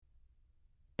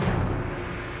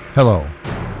Hello,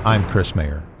 I'm Chris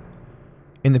Mayer.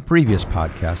 In the previous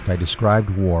podcast, I described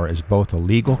war as both a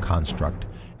legal construct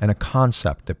and a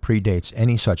concept that predates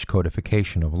any such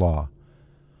codification of law.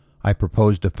 I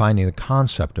proposed defining the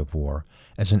concept of war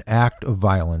as an act of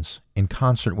violence in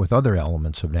concert with other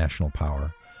elements of national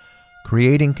power,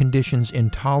 creating conditions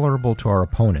intolerable to our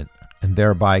opponent and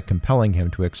thereby compelling him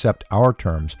to accept our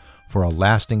terms for a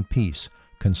lasting peace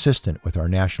consistent with our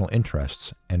national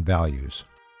interests and values.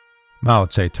 Mao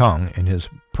Zedong, in his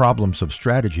Problems of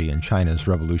Strategy in China's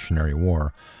Revolutionary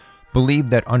War, believed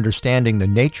that understanding the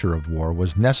nature of war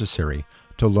was necessary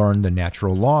to learn the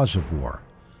natural laws of war,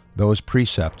 those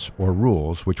precepts or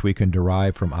rules which we can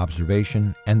derive from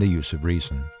observation and the use of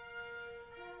reason.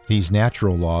 These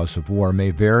natural laws of war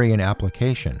may vary in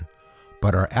application,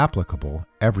 but are applicable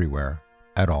everywhere,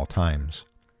 at all times.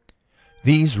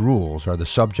 These rules are the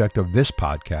subject of this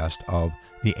podcast of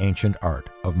The Ancient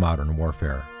Art of Modern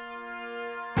Warfare.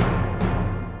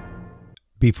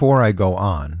 Before I go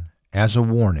on, as a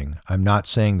warning, I'm not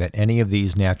saying that any of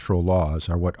these natural laws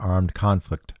are what armed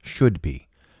conflict should be.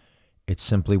 It's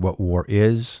simply what war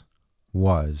is,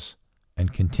 was,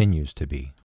 and continues to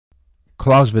be.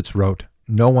 Clausewitz wrote,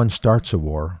 "No one starts a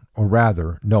war, or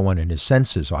rather, no one in his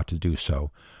senses ought to do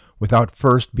so, without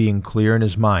first being clear in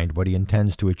his mind what he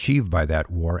intends to achieve by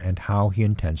that war and how he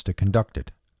intends to conduct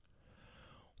it.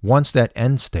 Once that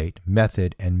end state,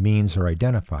 method, and means are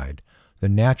identified, the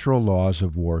natural laws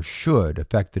of war should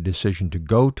affect the decision to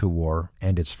go to war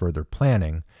and its further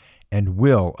planning, and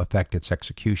will affect its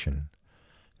execution.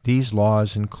 These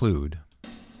laws include: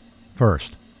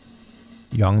 first,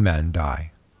 young men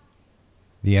die.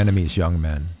 The enemy's young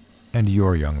men, and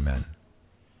your young men.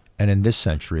 And in this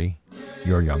century,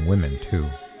 your young women too.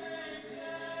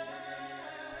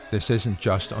 This isn't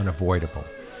just unavoidable,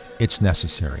 it's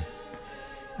necessary.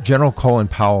 General Colin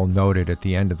Powell noted at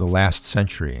the end of the last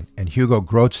century, and Hugo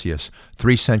Grotius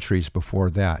 3 centuries before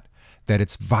that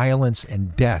it's violence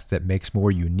and death that makes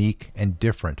war unique and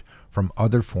different from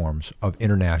other forms of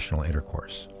international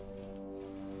intercourse.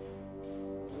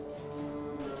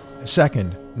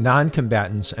 Second,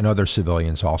 non-combatants and other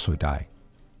civilians also die.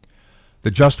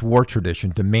 The just war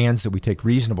tradition demands that we take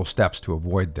reasonable steps to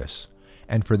avoid this,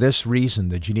 and for this reason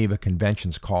the Geneva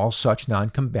Conventions call such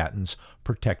non-combatants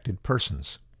protected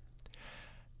persons.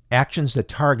 Actions that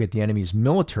target the enemy's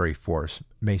military force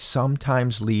may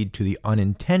sometimes lead to the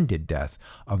unintended death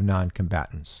of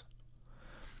non-combatants.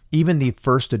 Even the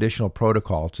first additional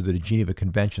protocol to the Geneva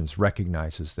Conventions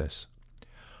recognizes this.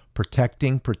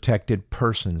 Protecting protected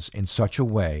persons in such a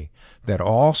way that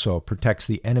also protects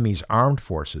the enemy's armed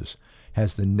forces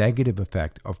has the negative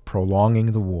effect of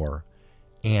prolonging the war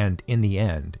and, in the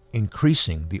end,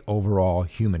 increasing the overall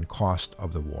human cost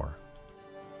of the war.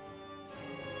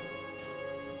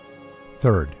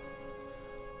 Third,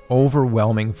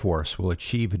 overwhelming force will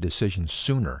achieve a decision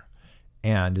sooner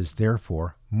and is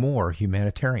therefore more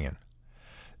humanitarian.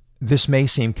 This may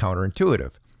seem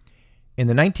counterintuitive. In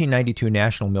the 1992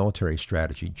 National Military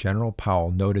Strategy, General Powell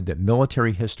noted that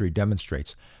military history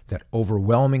demonstrates that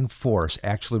overwhelming force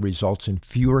actually results in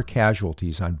fewer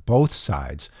casualties on both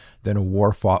sides than a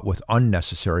war fought with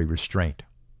unnecessary restraint.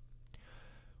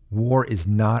 War is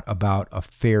not about a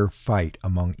fair fight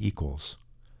among equals.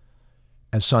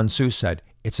 As Sun Tzu said,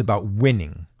 it's about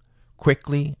winning,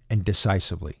 quickly and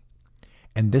decisively.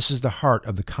 And this is the heart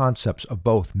of the concepts of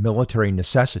both military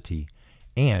necessity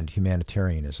and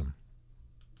humanitarianism.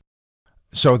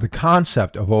 So the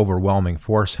concept of overwhelming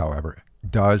force, however,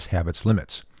 does have its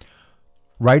limits.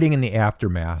 Writing in the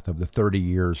aftermath of the 30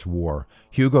 Years' War,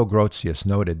 Hugo Grotius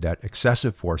noted that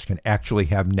excessive force can actually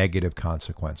have negative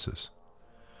consequences.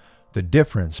 The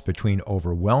difference between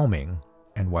overwhelming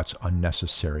and what's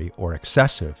unnecessary or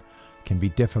excessive can be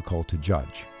difficult to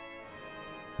judge.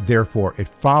 Therefore,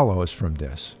 it follows from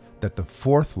this that the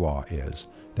fourth law is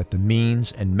that the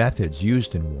means and methods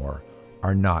used in war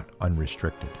are not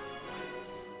unrestricted.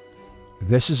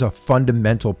 This is a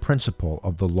fundamental principle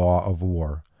of the law of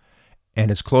war, and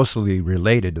is closely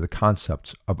related to the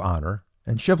concepts of honor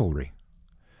and chivalry.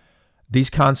 These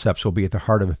concepts will be at the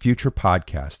heart of a future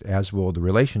podcast, as will the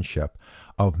relationship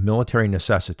of military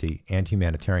necessity and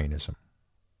humanitarianism.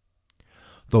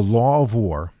 The law of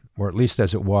war, or at least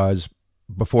as it was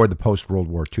before the post-World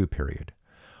War II period,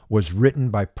 was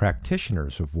written by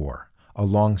practitioners of war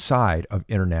alongside of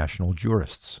international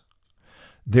jurists.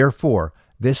 Therefore,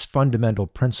 this fundamental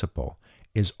principle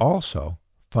is also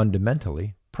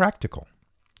fundamentally practical.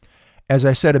 As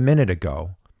I said a minute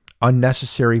ago,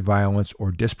 unnecessary violence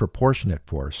or disproportionate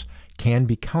force can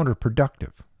be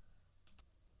counterproductive.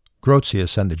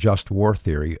 Grotius and the just war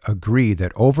theory agree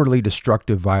that overly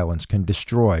destructive violence can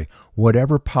destroy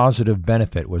whatever positive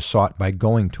benefit was sought by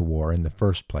going to war in the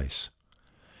first place.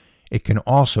 It can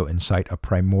also incite a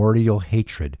primordial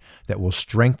hatred that will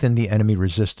strengthen the enemy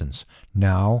resistance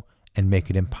now and make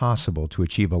it impossible to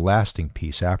achieve a lasting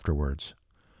peace afterwards.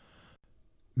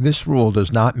 This rule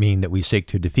does not mean that we seek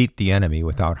to defeat the enemy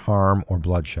without harm or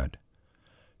bloodshed.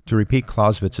 To repeat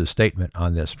Clausewitz's statement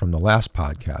on this from the last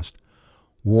podcast,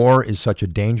 war is such a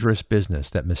dangerous business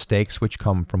that mistakes which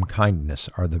come from kindness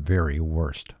are the very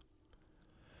worst.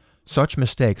 Such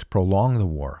mistakes prolong the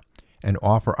war and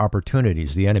offer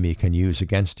opportunities the enemy can use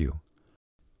against you.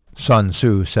 Sun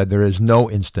Tzu said there is no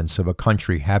instance of a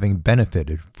country having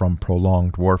benefited from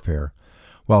prolonged warfare,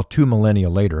 while 2 millennia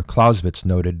later Clausewitz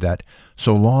noted that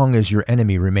so long as your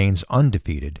enemy remains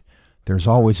undefeated, there's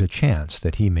always a chance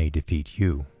that he may defeat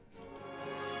you.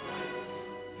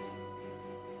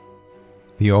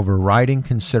 The overriding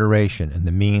consideration in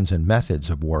the means and methods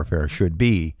of warfare should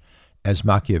be, as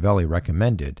Machiavelli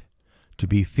recommended, to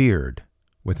be feared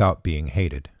without being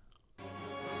hated.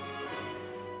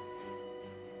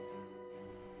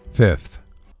 Fifth,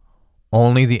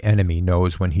 only the enemy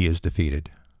knows when he is defeated.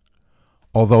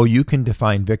 Although you can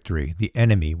define victory, the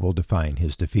enemy will define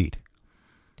his defeat.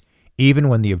 Even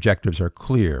when the objectives are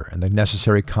clear and the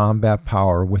necessary combat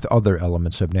power with other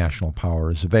elements of national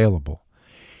power is available,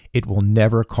 it will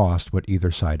never cost what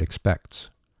either side expects.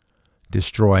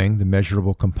 Destroying the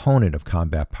measurable component of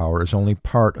combat power is only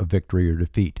part of victory or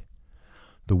defeat.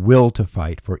 The will to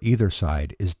fight for either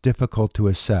side is difficult to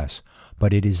assess,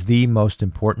 but it is the most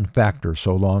important factor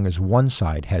so long as one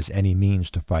side has any means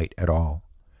to fight at all.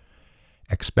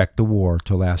 Expect the war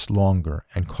to last longer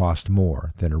and cost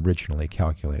more than originally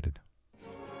calculated.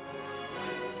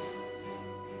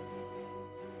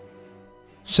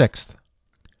 Sixth,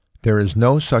 there is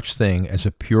no such thing as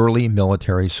a purely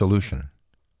military solution.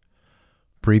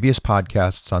 Previous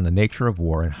podcasts on the nature of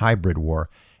war and hybrid war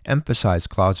emphasize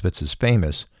Clausewitz's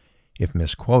famous, if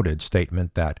misquoted,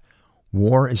 statement that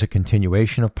war is a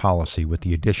continuation of policy with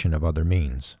the addition of other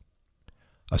means.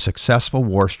 A successful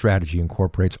war strategy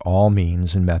incorporates all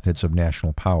means and methods of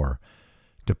national power.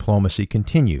 Diplomacy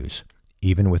continues,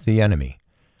 even with the enemy.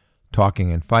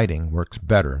 Talking and fighting works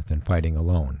better than fighting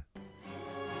alone.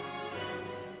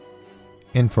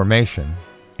 Information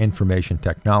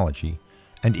technology,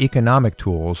 and economic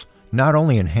tools not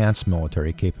only enhance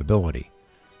military capability,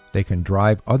 they can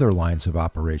drive other lines of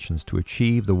operations to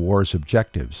achieve the war's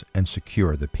objectives and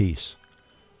secure the peace.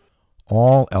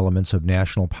 All elements of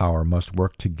national power must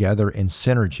work together in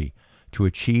synergy to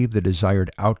achieve the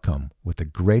desired outcome with the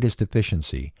greatest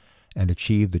efficiency and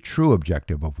achieve the true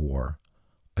objective of war,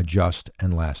 a just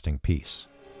and lasting peace.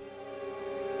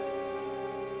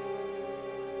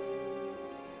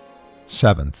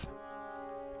 Seventh,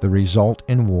 the result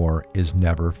in war is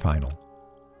never final.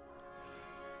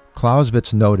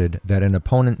 Clausewitz noted that an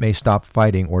opponent may stop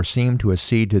fighting or seem to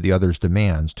accede to the other's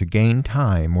demands to gain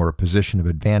time or a position of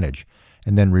advantage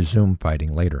and then resume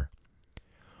fighting later.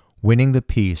 Winning the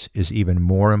peace is even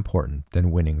more important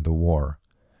than winning the war.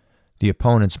 The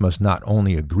opponents must not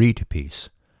only agree to peace,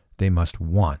 they must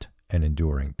want an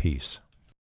enduring peace.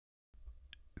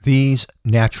 These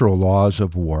natural laws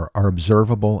of war are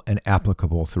observable and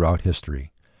applicable throughout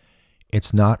history.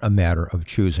 It's not a matter of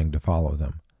choosing to follow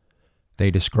them.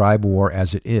 They describe war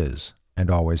as it is, and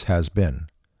always has been.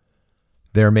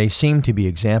 There may seem to be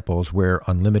examples where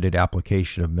unlimited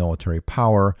application of military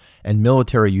power and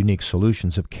military unique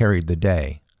solutions have carried the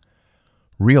day.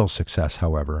 Real success,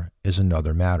 however, is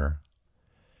another matter.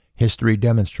 History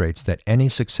demonstrates that any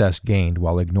success gained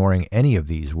while ignoring any of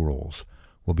these rules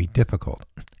will be difficult,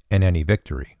 and any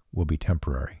victory will be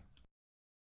temporary.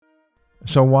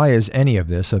 So why is any of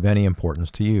this of any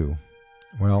importance to you?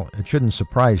 Well, it shouldn't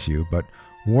surprise you, but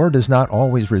war does not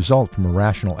always result from a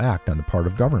rational act on the part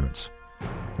of governments.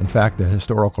 In fact, the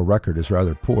historical record is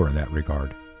rather poor in that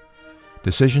regard.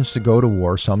 Decisions to go to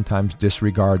war sometimes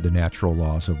disregard the natural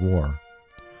laws of war.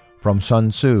 From Sun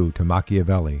Tzu to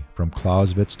Machiavelli, from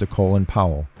Clausewitz to Colin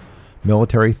Powell,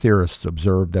 military theorists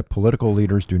observed that political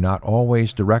leaders do not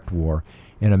always direct war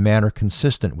in a manner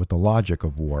consistent with the logic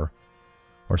of war,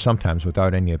 or sometimes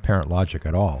without any apparent logic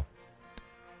at all.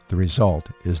 The result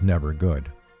is never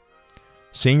good.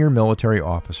 Senior military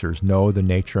officers know the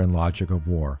nature and logic of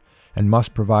war and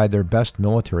must provide their best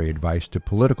military advice to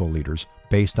political leaders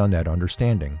based on that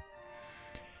understanding.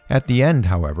 At the end,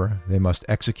 however, they must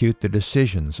execute the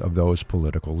decisions of those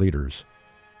political leaders.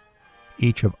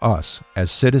 Each of us, as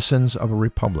citizens of a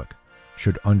republic,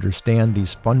 should understand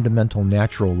these fundamental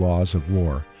natural laws of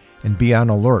war and be on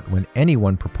alert when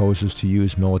anyone proposes to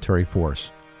use military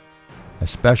force,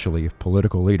 especially if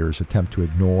political leaders attempt to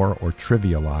ignore or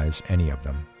trivialize any of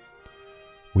them.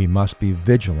 We must be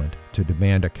vigilant to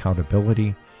demand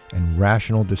accountability and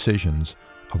rational decisions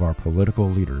of our political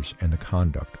leaders in the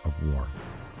conduct of war.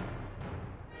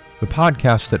 The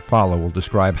podcasts that follow will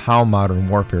describe how modern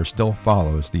warfare still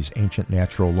follows these ancient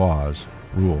natural laws,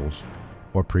 rules,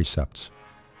 or precepts.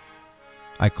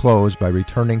 I close by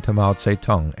returning to Mao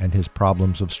Zedong and his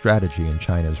problems of strategy in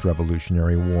China's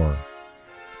Revolutionary War.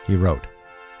 He wrote,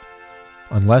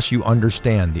 "Unless you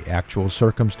understand the actual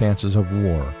circumstances of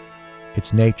war,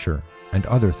 its nature, and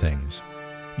other things,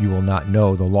 you will not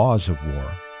know the laws of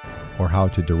war, or how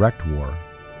to direct war,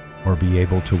 or be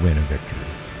able to win a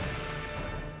victory."